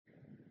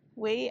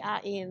We are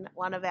in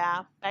one of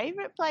our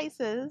favourite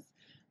places,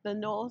 the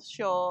North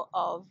Shore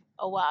of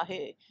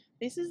Oahu.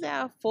 This is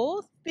our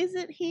 4th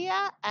visit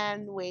here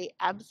and we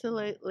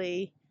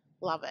absolutely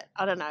love it.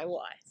 I don't know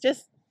why, it's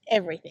just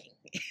everything.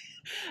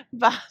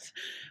 But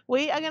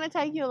we are going to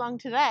take you along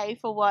today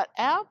for what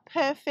our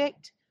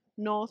perfect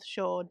North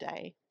Shore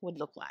day would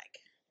look like.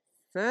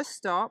 First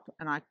stop,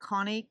 an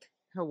iconic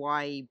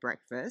Hawaii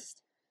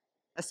breakfast,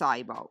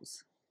 Acai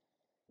Bowls.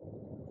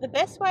 The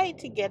best way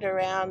to get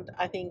around,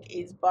 I think,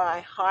 is by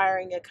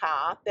hiring a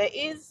car. There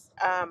is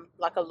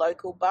like a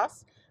local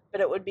bus,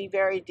 but it would be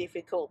very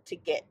difficult to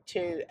get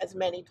to as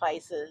many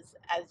places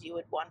as you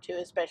would want to,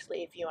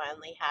 especially if you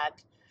only had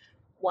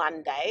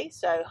one day.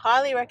 So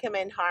highly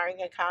recommend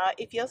hiring a car.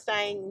 If you're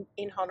staying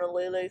in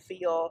Honolulu for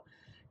your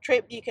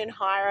trip, you can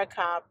hire a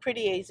car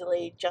pretty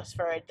easily just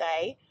for a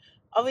day.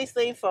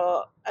 Obviously,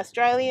 for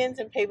Australians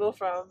and people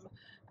from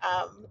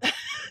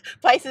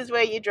places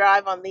where you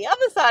drive on the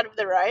other side of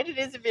the road, it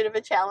is a bit of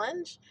a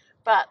challenge,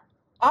 but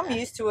I'm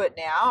used to it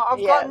now. I've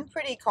gotten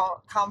pretty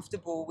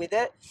comfortable with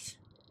it.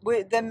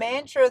 The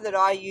mantra that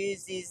I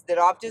use is that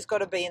I've just got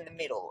to be in the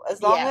middle.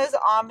 As long as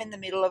I'm in the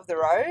middle of the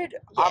road,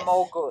 I'm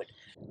all good.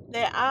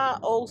 There are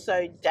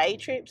also day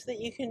trips that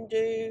you can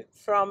do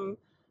from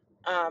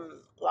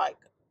like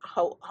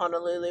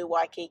Honolulu,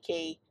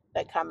 Waikiki,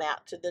 that come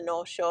out to the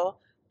North Shore.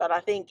 But I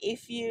think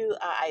if you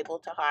are able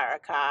to hire a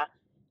car,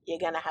 you're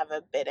going to have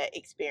a better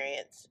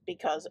experience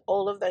because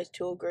all of those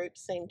tour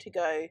groups seem to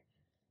go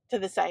to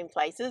the same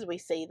places. We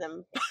see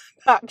them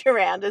parked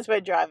around as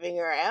we're driving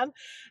around,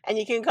 and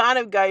you can kind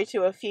of go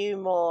to a few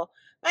more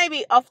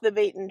maybe off the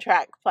beaten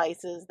track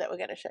places that we're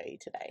going to show you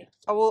today.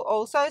 I will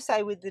also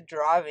say with the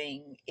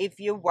driving, if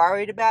you're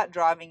worried about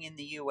driving in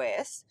the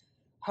US,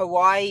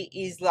 Hawaii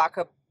is like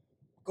a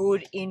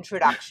good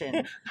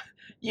introduction.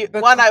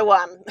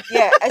 101.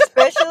 Yeah,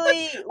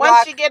 especially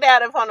once you get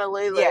out of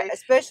Honolulu. Yeah,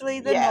 especially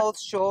the North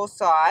Shore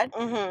side.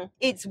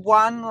 It's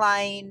one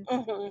lane.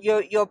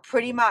 You're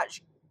pretty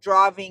much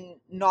driving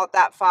not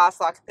that fast,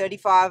 like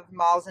 35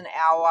 miles an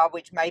hour,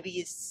 which maybe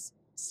is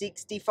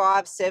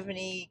 65,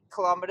 70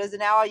 kilometers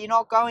an hour. You're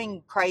not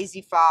going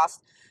crazy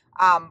fast.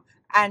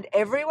 And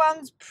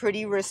everyone's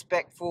pretty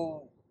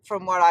respectful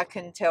from what I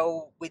can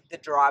tell with the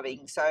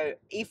driving. So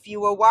if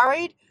you were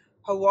worried,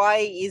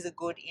 Hawaii is a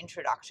good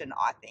introduction,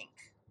 I think.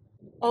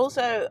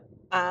 Also,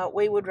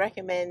 we would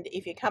recommend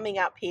if you're coming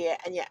up here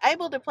and you're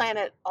able to plan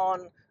it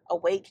on a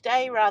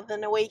weekday rather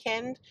than a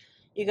weekend,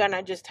 you're going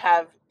to just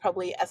have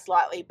probably a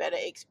slightly better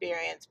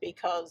experience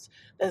because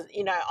there's,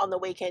 on the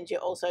weekends you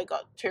also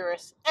got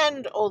tourists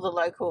and all the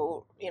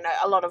local,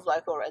 a lot of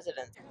local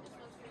residents.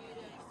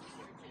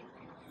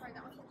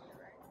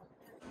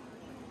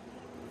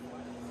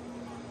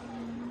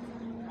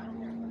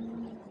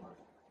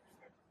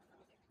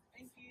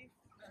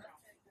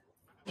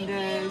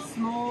 The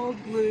small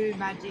blue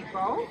magic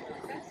bowl. Do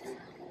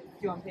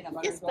you want peanut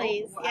butter as well?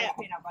 Yes, please. We'll add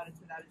peanut butter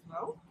to that as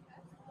well.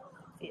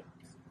 Yeah.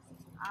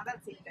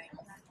 That's it, thanks.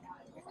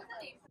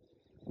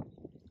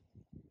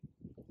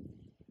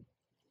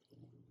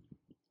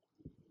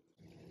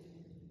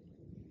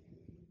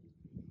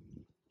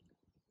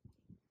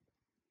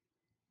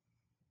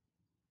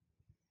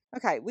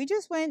 Okay, we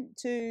just went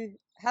to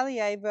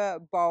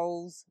Haliewa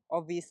Bowls,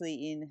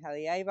 obviously in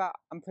Haliewa.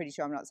 I'm pretty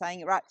sure I'm not saying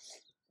it right.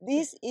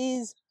 This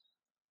is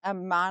a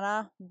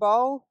mana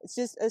bowl. It's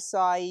just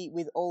acai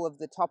with all of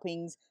the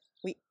toppings.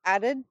 We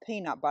added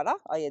peanut butter.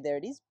 Oh yeah, there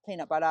it is,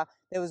 peanut butter.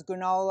 There was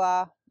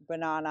granola,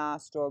 banana,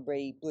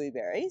 strawberry,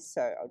 blueberries.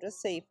 So I'll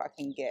just see if I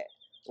can get,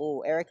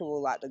 oh, Erica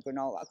will like the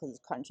granola because it's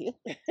crunchy.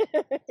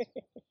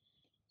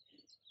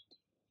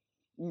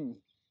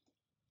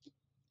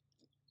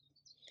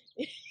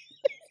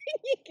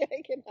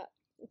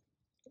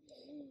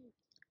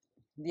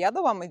 The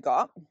other one we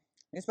got,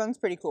 this one's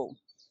pretty cool.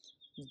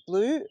 It's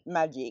blue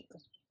magic.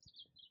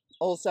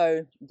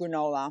 Also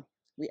granola.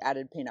 We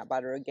added peanut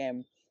butter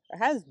again. It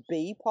has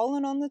bee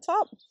pollen on the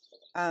top,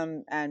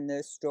 and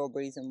the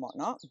strawberries and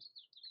whatnot.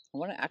 I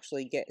want to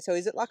actually get. So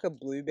is it like a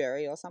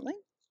blueberry or something?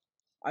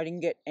 I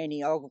didn't get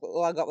any.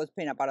 All I got was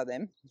peanut butter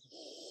then.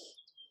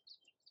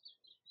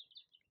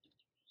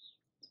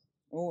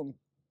 Oh,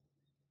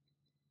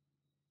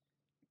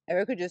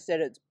 Erica just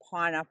said it's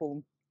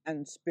pineapple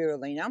and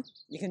spirulina.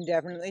 You can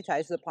definitely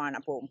taste the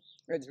pineapple.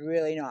 It's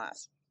really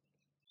nice.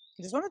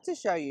 I just wanted to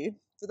show you,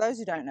 for those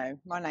who don't know,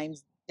 my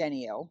name's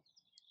Danielle.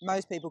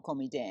 Most people call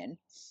me Dan,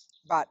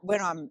 but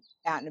when I'm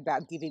out and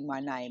about giving my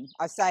name,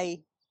 I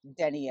say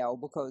Danielle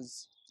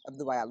because of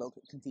the way I look.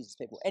 It confuses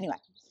people. Anyway,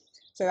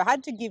 so I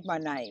had to give my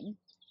name,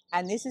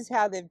 and this is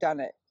how they've done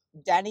it.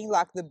 Danny,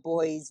 like the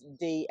boys,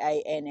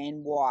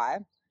 D-A-N-N-Y,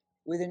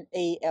 with an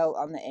E-L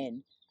on the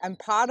end. And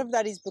part of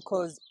that is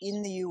because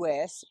in the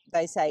US,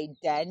 they say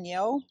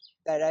Danielle.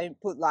 They don't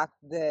put like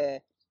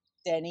the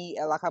Danny,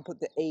 like I put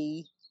the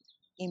E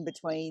in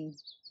between.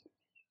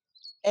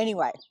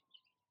 Anyway,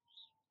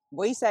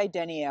 we say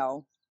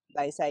Danielle,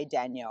 they say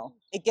Danielle.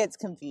 It gets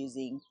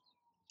confusing,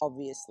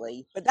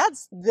 obviously. But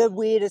that's the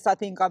weirdest I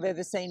think I've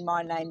ever seen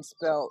my name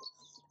spelled.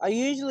 I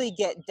usually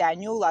get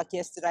Daniel, like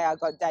yesterday I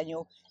got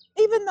Daniel.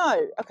 Even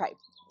though, okay,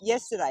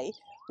 yesterday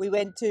we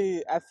went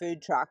to a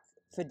food truck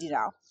for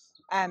dinner,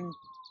 and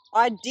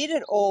I did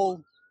it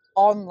all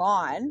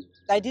online.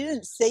 They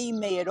didn't see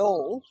me at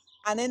all,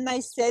 and then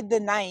they said the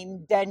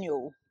name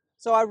Daniel.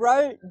 So I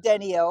wrote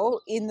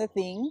Danielle in the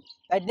thing.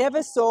 They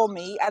never saw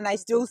me, and they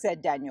still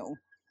said Daniel.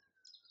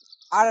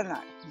 I don't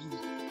know.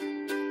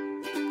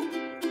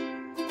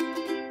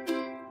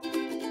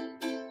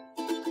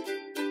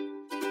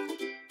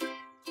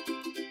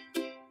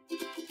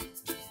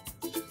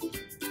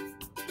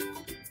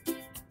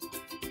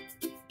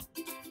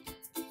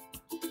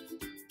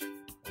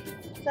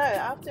 So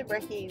after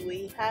brekkie,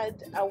 we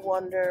had a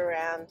wander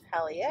around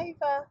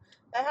Haliewa.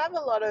 They have a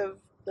lot of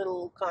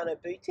little kind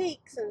of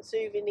boutiques and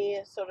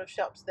souvenir sort of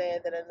shops there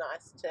that are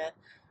nice to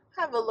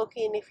have a look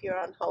in if you're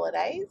on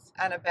holidays.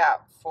 And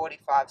about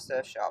 45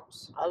 surf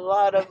shops. A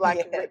lot of like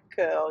Yeah. rip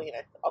curl,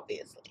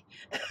 obviously.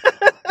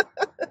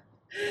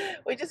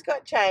 We just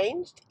got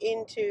changed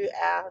into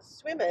our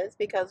swimmers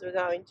because we're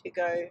going to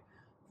go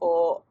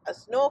for a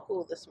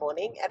snorkel this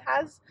morning. It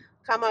has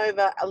come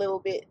over a little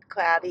bit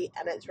cloudy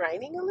and it's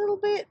raining a little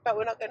bit, but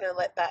we're not going to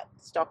let that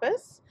stop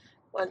us.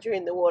 Once you're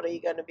in the water,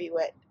 you're going to be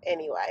wet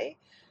anyway.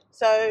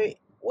 So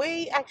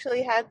we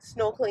actually had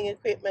snorkeling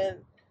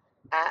equipment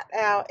at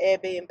our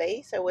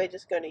Airbnb, so we're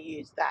just going to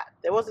use that.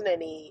 There wasn't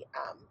any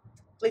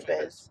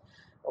flippers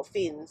or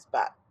fins,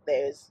 but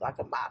there's like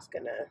a mask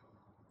and a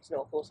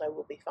snorkel, so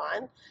we'll be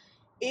fine.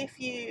 If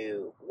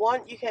you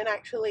want, you can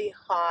actually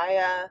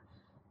hire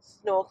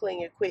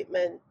snorkeling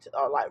equipment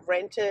or like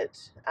rent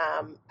it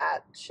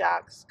at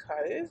Sharks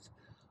Cove,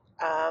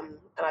 and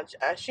I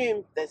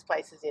assume there's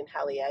places in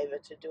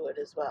Haliewa to do it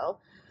as well.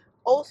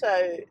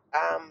 Also,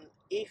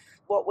 if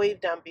what we've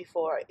done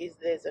before is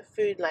there's a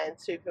Foodland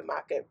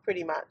supermarket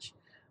pretty much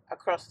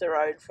across the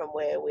road from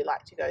where we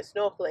like to go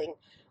snorkeling,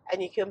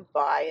 and you can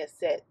buy a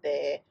set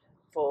there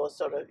for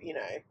sort of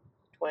 $20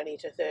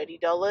 to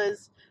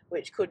 $30,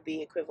 which could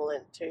be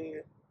equivalent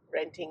to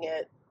renting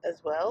it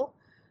as well.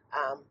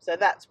 So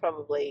that's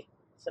probably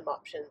some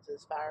options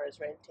as far as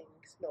renting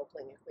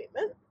snorkeling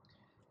equipment.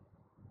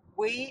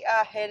 We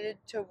are headed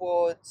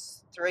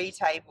towards Three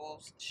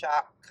Tables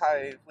Shark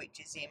Cove, which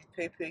is in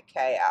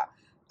Pupukea.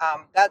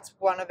 That's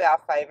one of our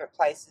favourite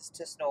places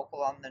to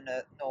snorkel on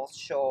the North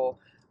Shore.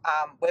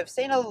 We've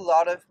seen a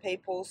lot of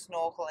people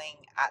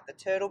snorkeling at the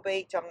Turtle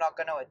Beach. I'm not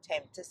going to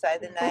attempt to say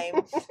the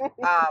name.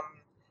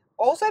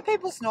 Also,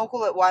 people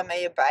snorkel at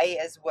Waimea Bay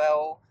as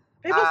well.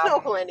 People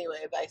snorkel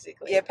anywhere,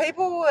 basically. Yeah,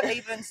 people were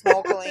even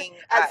snorkeling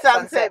at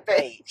Sunset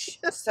Beach.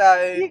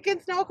 So you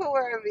can snorkel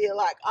wherever you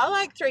like. I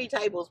like Three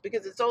Tables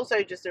because it's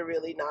also just a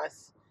really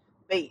nice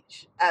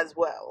beach as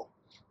well.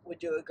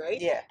 Would you agree?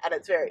 Yeah. And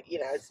it's very,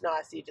 it's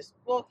nice. You just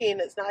walk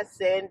in, it's nice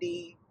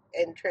sandy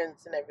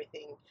entrance and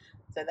everything.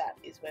 So that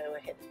is where we're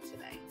headed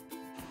today.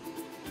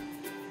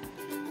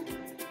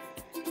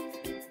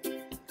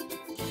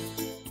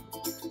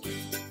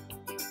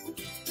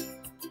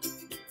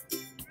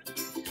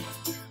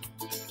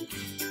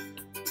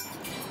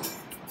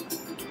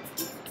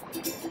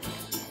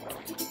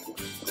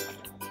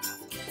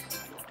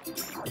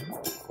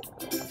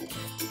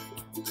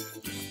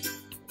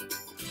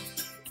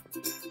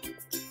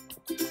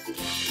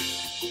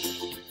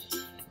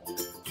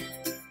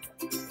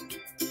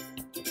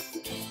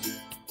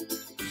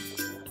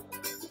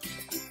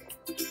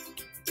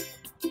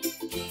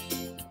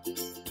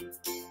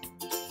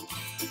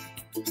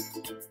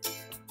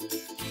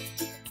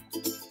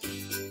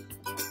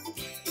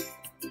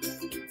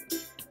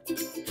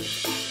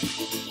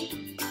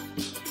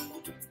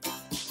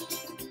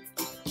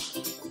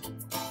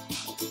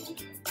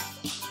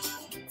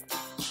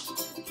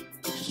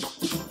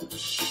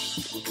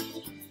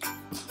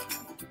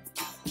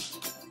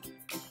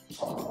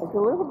 It's a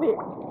little bit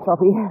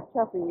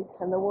choppy,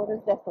 and the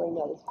water's definitely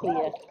not as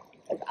clear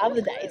as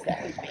other days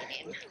that we've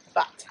been in,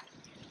 but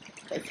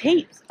there's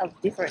heaps of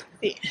different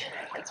fish.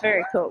 It's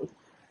very cool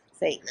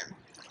seeing them.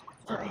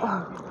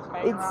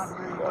 it's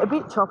a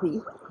bit choppy,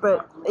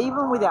 but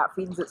even without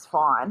fins, it's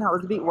fine. I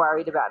was a bit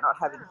worried about not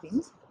having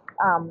fins.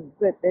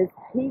 But there's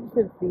heaps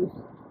of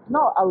fish,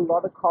 not a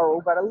lot of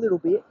coral, but a little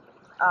bit.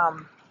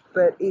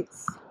 But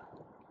it's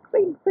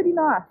been pretty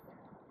nice.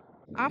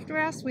 After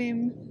our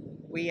swim,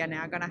 we are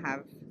now going to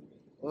have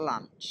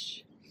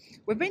lunch.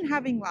 We've been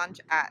having lunch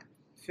at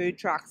food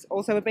trucks.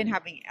 Also, we've been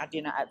having our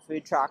dinner at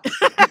food trucks.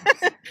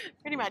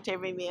 Pretty much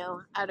every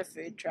meal at a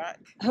food truck.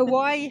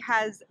 Hawaii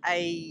has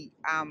a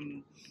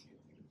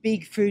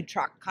big food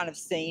truck kind of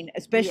scene,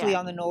 especially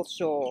on the North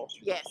Shore.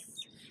 Yes,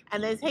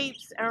 and there's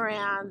heaps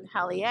around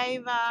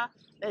Haliewa.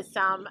 There's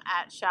some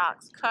at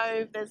Sharks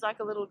Cove. There's like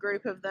a little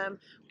group of them.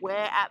 We're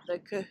at the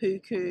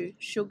Kahuku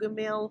Sugar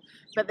Mill,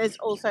 but there's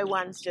also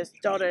ones just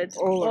dotted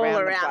all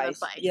around the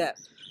place. Yeah.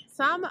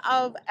 Some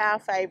of our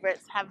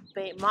favourites have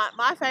been,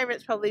 my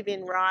favourite's probably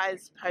been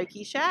Rye's Poke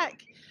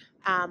Shack.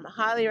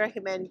 Highly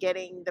recommend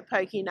getting the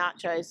poke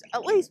nachos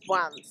at least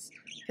once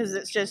because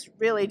it's just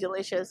really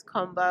delicious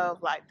combo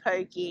of like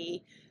poke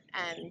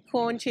and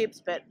corn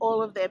chips, but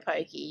all of their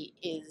poke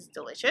is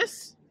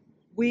delicious.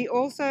 We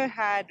also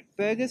had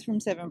burgers from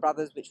Seven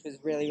Brothers, which was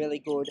really, really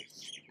good.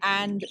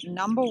 And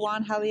number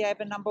one,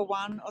 Haliewa number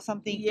one or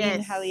something in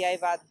Yes.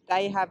 Haliewa.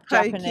 They have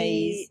Poke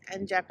Japanese.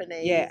 and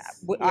Japanese. Yeah,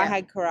 I Yeah.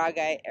 had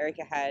karage.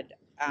 Erica had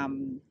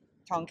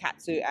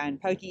tonkatsu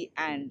and poke,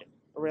 and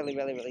really,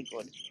 really, really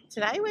good.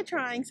 Today we're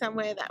trying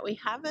somewhere that we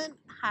haven't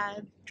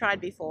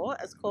tried before.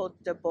 It's called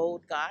The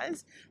Bald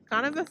Guys.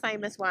 Kind of a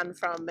famous one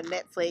from a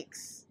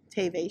Netflix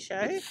TV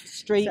show.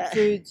 Street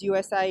Foods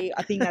USA.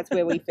 I think that's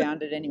where we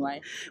found it anyway.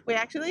 We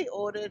actually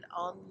ordered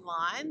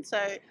online,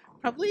 so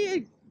probably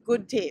a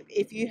good tip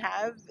if you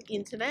have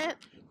internet,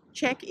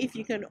 check if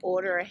you can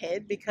order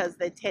ahead, because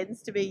there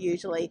tends to be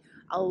usually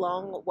a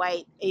long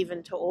wait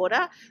even to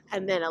order,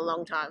 and then a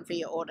long time for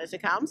your order to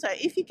come. So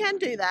if you can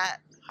do that,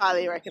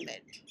 highly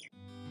recommend.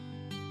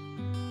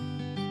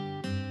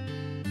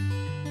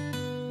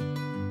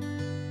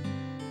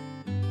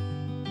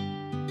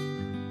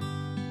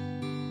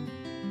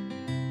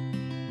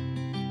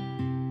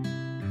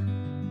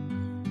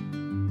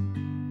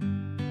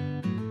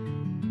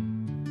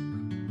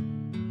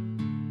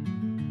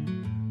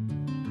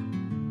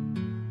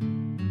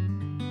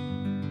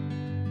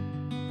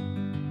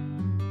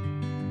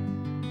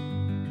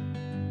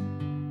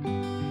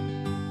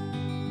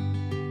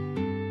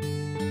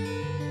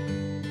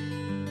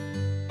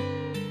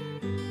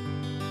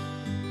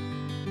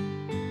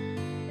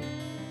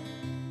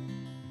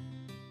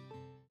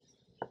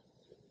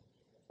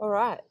 All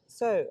right,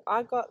 so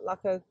I got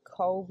like a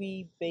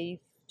Colby beef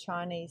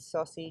Chinese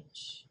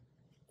sausage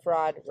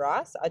fried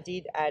rice. I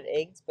did add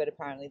eggs, but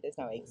apparently there's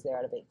no eggs. They're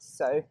out of eggs.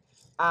 So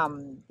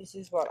this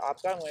is what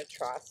I've got. I'm going to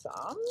try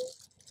some.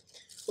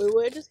 We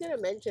were just going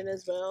to mention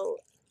as well,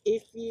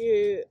 if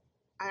you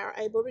are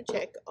able to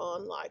check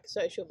on like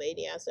social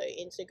media, so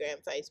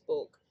Instagram,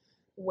 Facebook,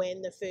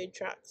 when the food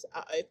trucks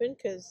are open,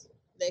 because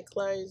they're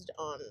closed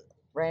on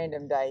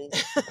random days.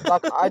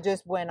 Like I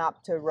just went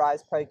up to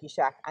Rise Poke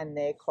Shack and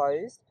they're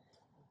closed.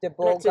 The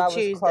burger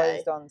was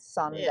closed on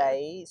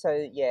Sunday. Yeah.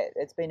 So yeah,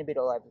 it's been a bit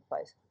all over the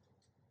place.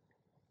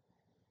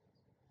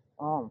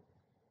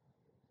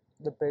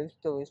 The beef's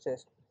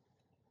delicious.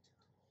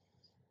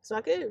 It's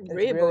like a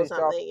rib really or something,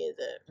 soft. Is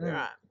it?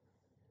 Right.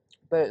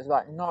 But it's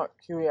like not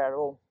chewy at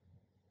all.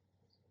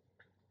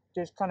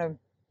 Just kind of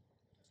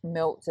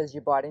melts as you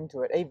bite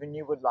into it. Even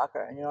you would like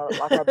it, and you're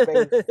like a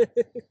beef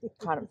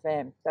kind of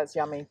fan. That's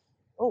yummy.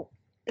 Oh,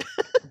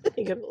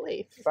 you got a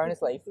leaf.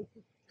 Bonus leaf.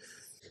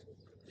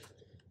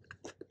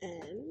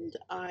 And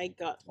I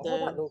got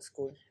that looks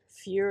good.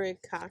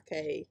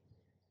 Furikake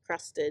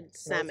crusted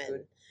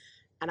salmon,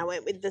 and I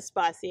went with the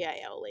spicy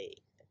aioli.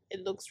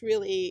 It looks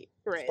really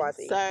red,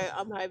 spicy. So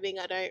I'm hoping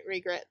I don't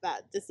regret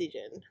that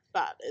decision.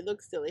 But it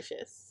looks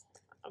delicious.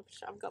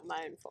 I've got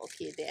my own fork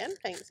here, Dan.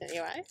 Thanks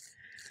anyway.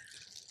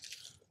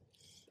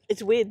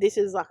 It's weird. This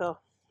is like a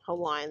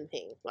Hawaiian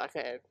thing, like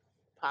a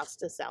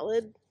pasta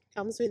salad.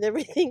 Comes with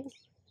everything.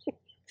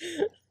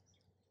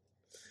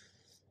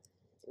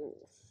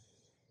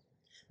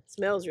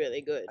 Smells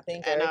really good. I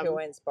think Erica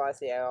went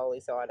spicy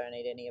aioli, so I don't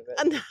eat any of it.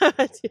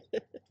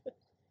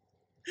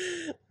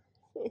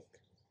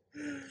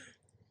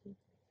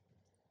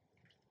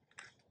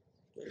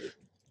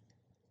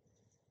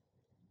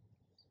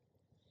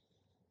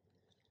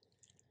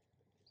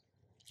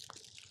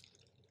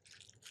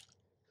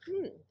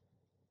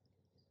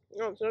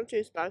 No, it's not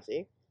too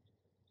spicy.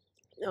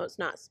 No, it's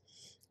nice.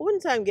 I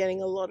wouldn't say I'm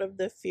getting a lot of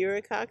the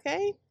furikake.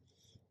 I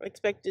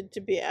expected to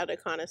be able to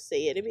kind of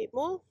see it a bit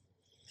more.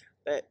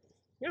 But,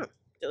 yeah,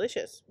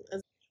 delicious.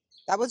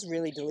 That was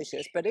really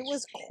delicious, but it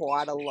was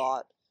quite a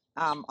lot.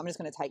 I'm just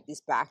going to take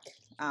this back.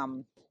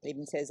 It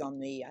even says on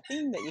the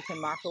thing that you can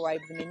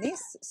microwave them in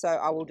this. So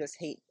I will just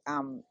heat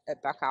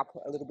it back up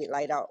a little bit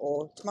later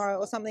or tomorrow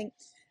or something.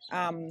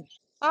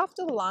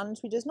 After lunch,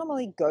 we just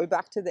normally go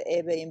back to the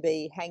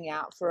Airbnb, hang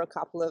out for a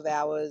couple of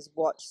hours,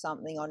 watch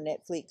something on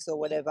Netflix or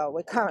whatever.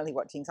 We're currently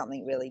watching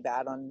something really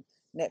bad on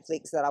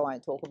Netflix that I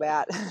won't talk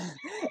about.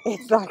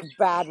 It's like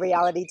bad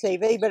reality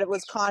TV, but it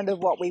was kind of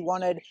what we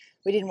wanted.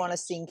 We didn't want to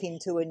sink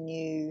into a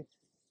new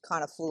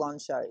kind of full-on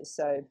show.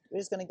 So we're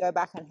just going to go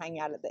back and hang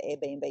out at the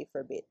Airbnb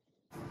for a bit.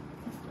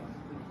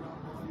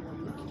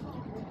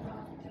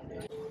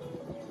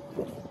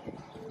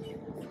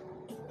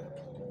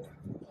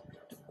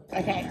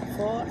 Okay,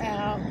 for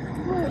our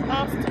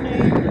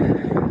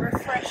afternoon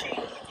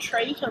refreshing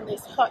treat on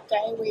this hot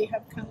day, we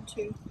have come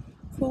to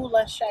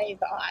Kula Shave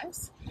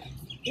Ice.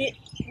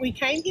 We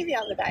came here the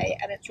other day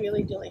and it's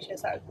really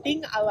delicious. The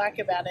thing I like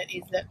about it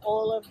is that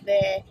all of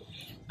their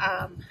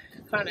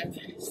kind of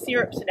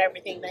syrups and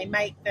everything, they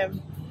make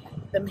them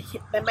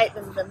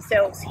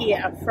themselves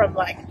here from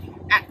like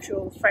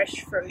actual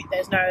fresh fruit.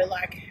 There's no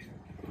like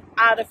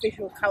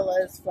artificial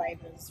colours,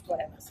 flavours,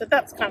 whatever. So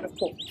that's kind of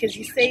cool because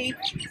you see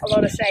a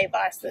lot of shave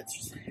ice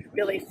that's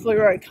really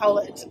fluoro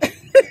coloured.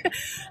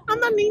 I'm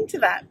not into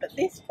that, but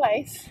this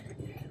place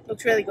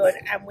looks really good.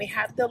 And we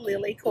have the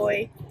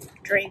Lilikoi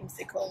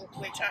Dreamsicle,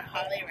 which I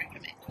highly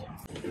recommend.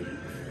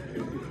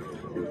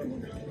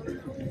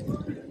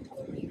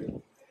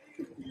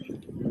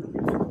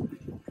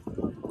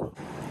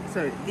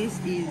 So this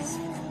is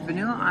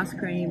vanilla ice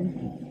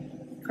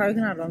cream,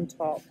 coconut on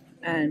top,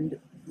 and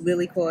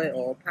lilikoi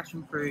or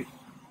passion fruit.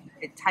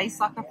 It tastes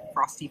like a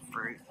frosty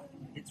fruit.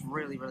 It's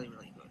really, really,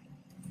 really good.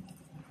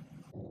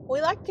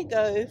 We like to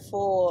go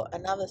for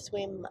another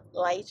swim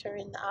later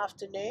in the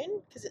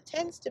afternoon because it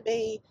tends to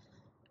be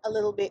a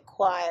little bit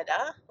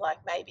quieter, like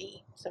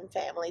maybe some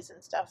families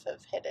and stuff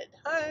have headed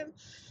home.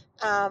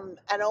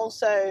 And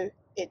also,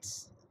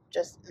 it's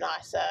just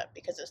nicer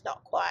because it's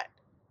not quite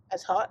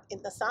as hot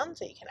in the sun,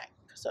 so you can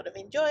sort of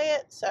enjoy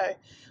it. So,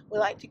 we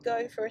like to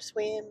go for a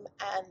swim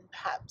and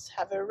perhaps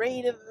have a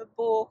read of a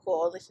book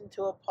or listen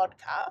to a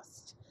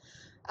podcast.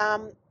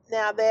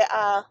 Now, there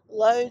are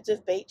loads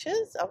of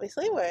beaches.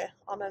 Obviously, we're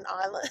on an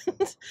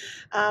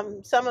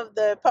island. Some of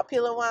the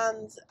popular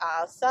ones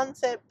are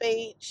Sunset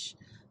Beach,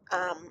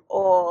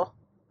 or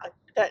I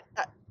don't,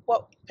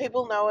 what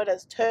people know it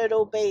as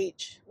Turtle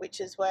Beach, which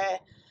is where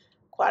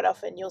quite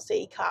often you'll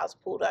see cars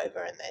pulled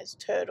over and there's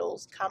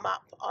turtles come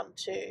up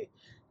onto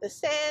the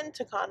sand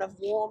to kind of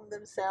warm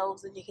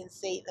themselves, and you can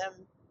see them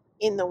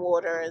in the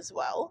water as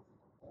well.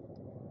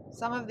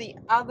 Some of the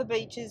other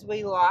beaches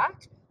we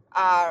like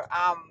are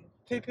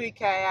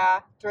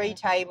Pupukea, Three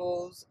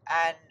Tables,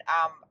 and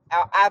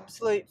our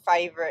absolute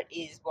favourite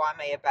is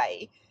Waimea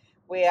Bay.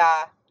 We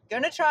are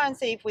going to try and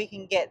see if we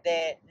can get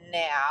there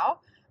now.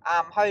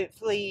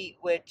 Hopefully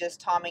we're just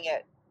timing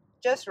it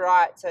just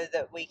right so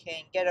that we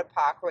can get a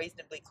park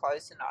reasonably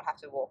close and not have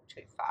to walk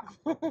too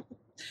far.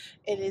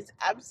 It is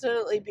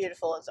absolutely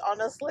beautiful. It's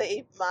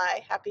honestly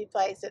my happy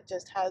place. It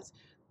just has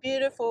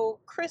beautiful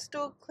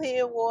crystal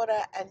clear water,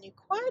 and you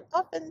quite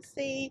often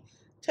see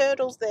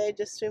turtles there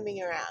just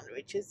swimming around,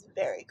 which is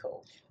very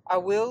cool. I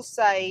will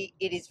say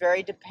it is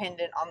very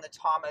dependent on the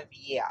time of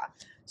year.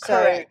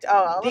 Correct.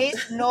 So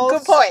this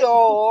North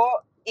Shore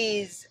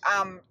is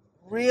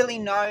really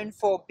known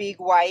for big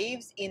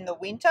waves in the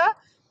winter.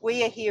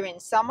 We are here in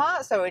summer,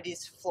 so it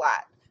is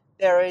flat.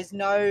 There is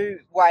no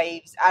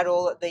waves at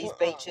all at these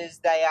beaches.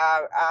 They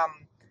are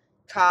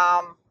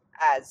calm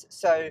as.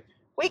 So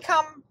we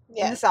come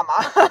in the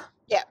summer.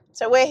 Yeah,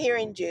 so we're here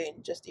in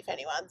June, just if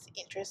anyone's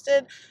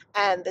interested,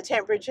 and the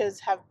temperatures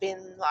have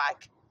been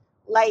like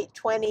late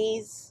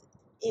 20s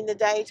in the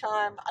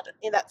daytime.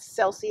 That's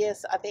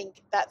Celsius. I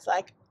think that's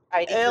like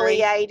 83. Early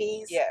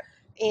 80s. Yeah.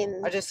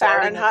 In I just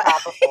Fahrenheit.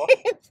 Saw it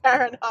in the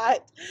car before.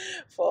 Fahrenheit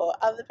for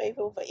other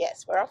people. But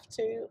yes, we're off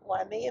to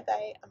Waimea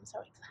Bay. I'm so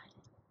excited.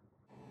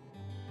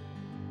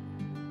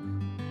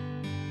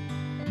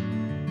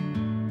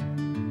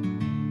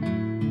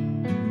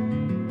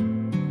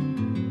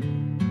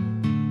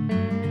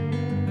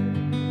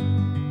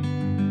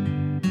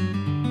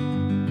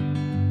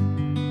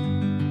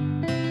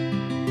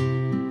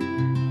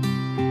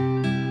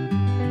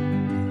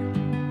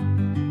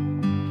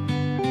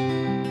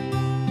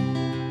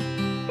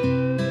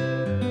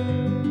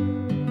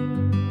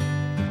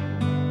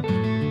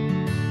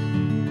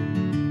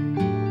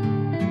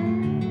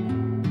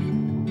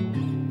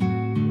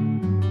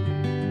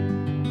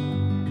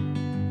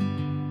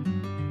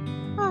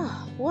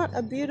 What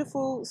a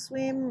beautiful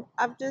swim.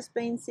 I've just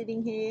been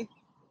sitting here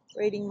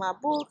reading my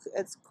book.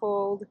 It's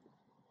called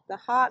The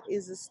Heart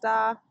is a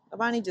Star. I've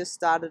only just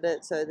started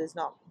it, so I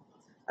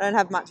don't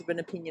have much of an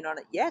opinion on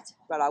it yet,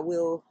 but I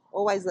will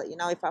always let you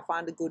know if I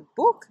find a good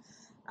book.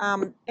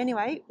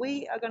 Anyway,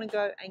 we are going to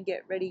go and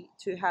get ready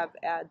to have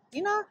our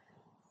dinner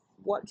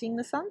watching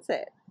the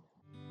sunset.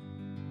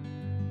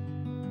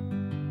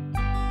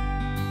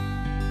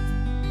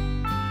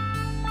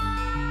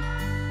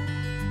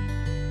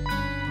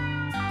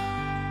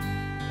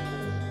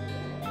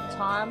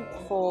 Time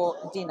for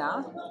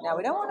dinner. Now,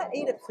 we don't want to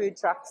eat at food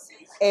trucks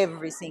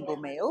every single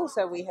meal,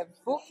 so we have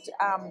booked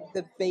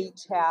the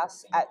beach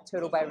house at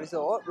Turtle Bay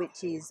Resort,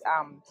 which is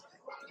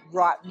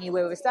right near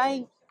where we're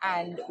staying,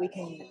 and we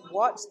can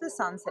watch the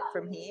sunset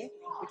from here,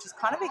 which is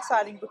kind of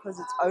exciting because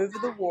it's over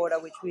the water,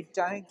 which we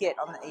don't get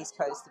on the east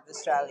coast of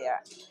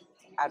Australia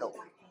at all.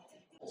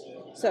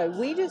 So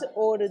we just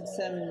ordered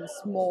some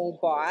small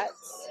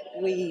bites.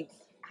 We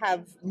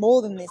have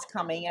more than this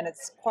coming, and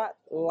it's quite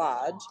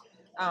large.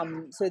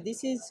 So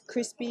this is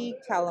crispy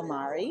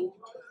calamari,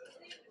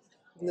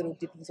 little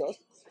dipping sauce.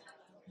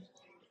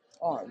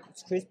 Oh,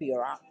 it's crispy, all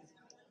right.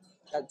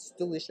 That's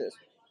delicious.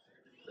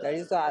 That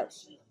is like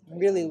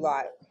really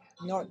light,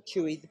 not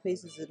chewy. The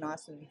pieces are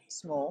nice and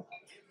small.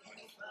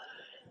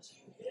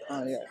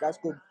 Oh yeah, that's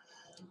good.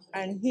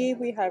 And here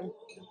we have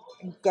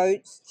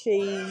goat's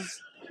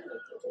cheese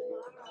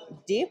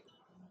dip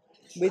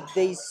with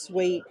these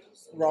sweet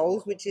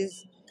rolls, which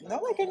is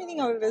not like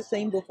anything I've ever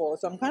seen before.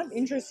 So I'm kind of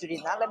interested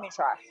in that. Let me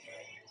try.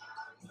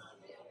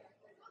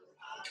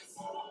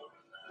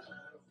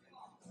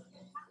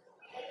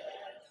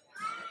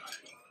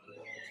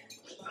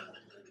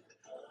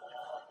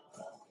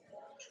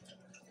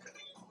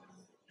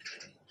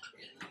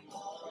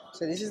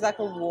 So this is like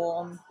a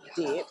warm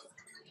dip.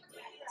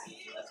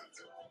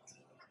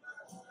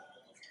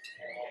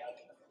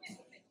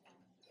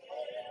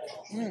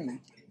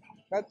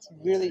 That's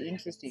really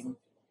interesting.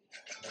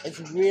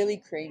 It's really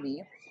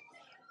creamy.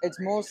 It's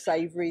more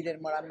savoury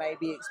than what I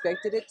maybe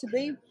expected it to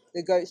be.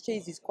 The goat's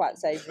cheese is quite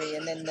savoury,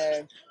 and then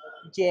the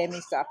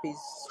jammy stuff is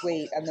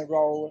sweet, and the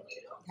roll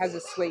has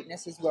a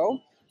sweetness as well,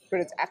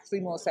 but it's actually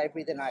more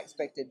savoury than I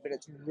expected, but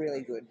it's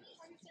really good.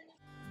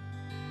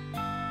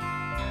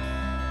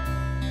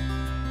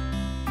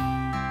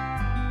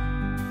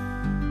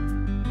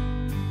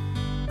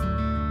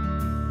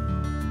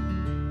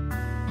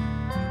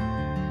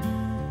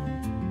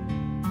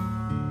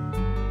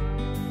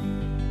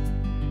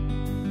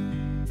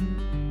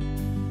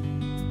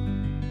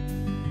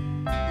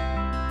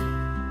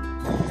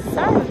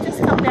 So we've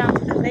just come down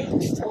to the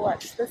beach to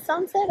watch the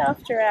sunset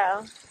after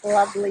our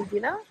lovely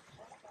dinner.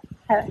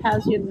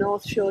 How's your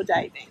North Shore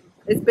day been?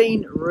 It's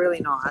been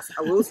really nice.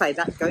 I will say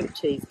that goat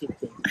cheese dip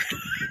thing,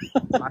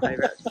 my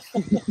favourite.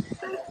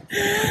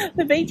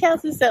 The beach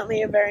house is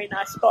certainly a very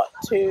nice spot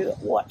to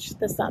watch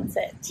the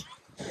sunset.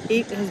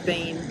 It has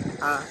been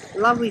a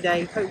lovely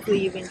day.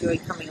 Hopefully you've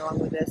enjoyed coming along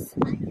with us.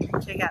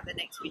 Check out the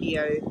next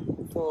video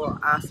for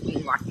us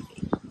in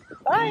Waikiki.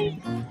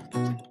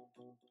 Bye!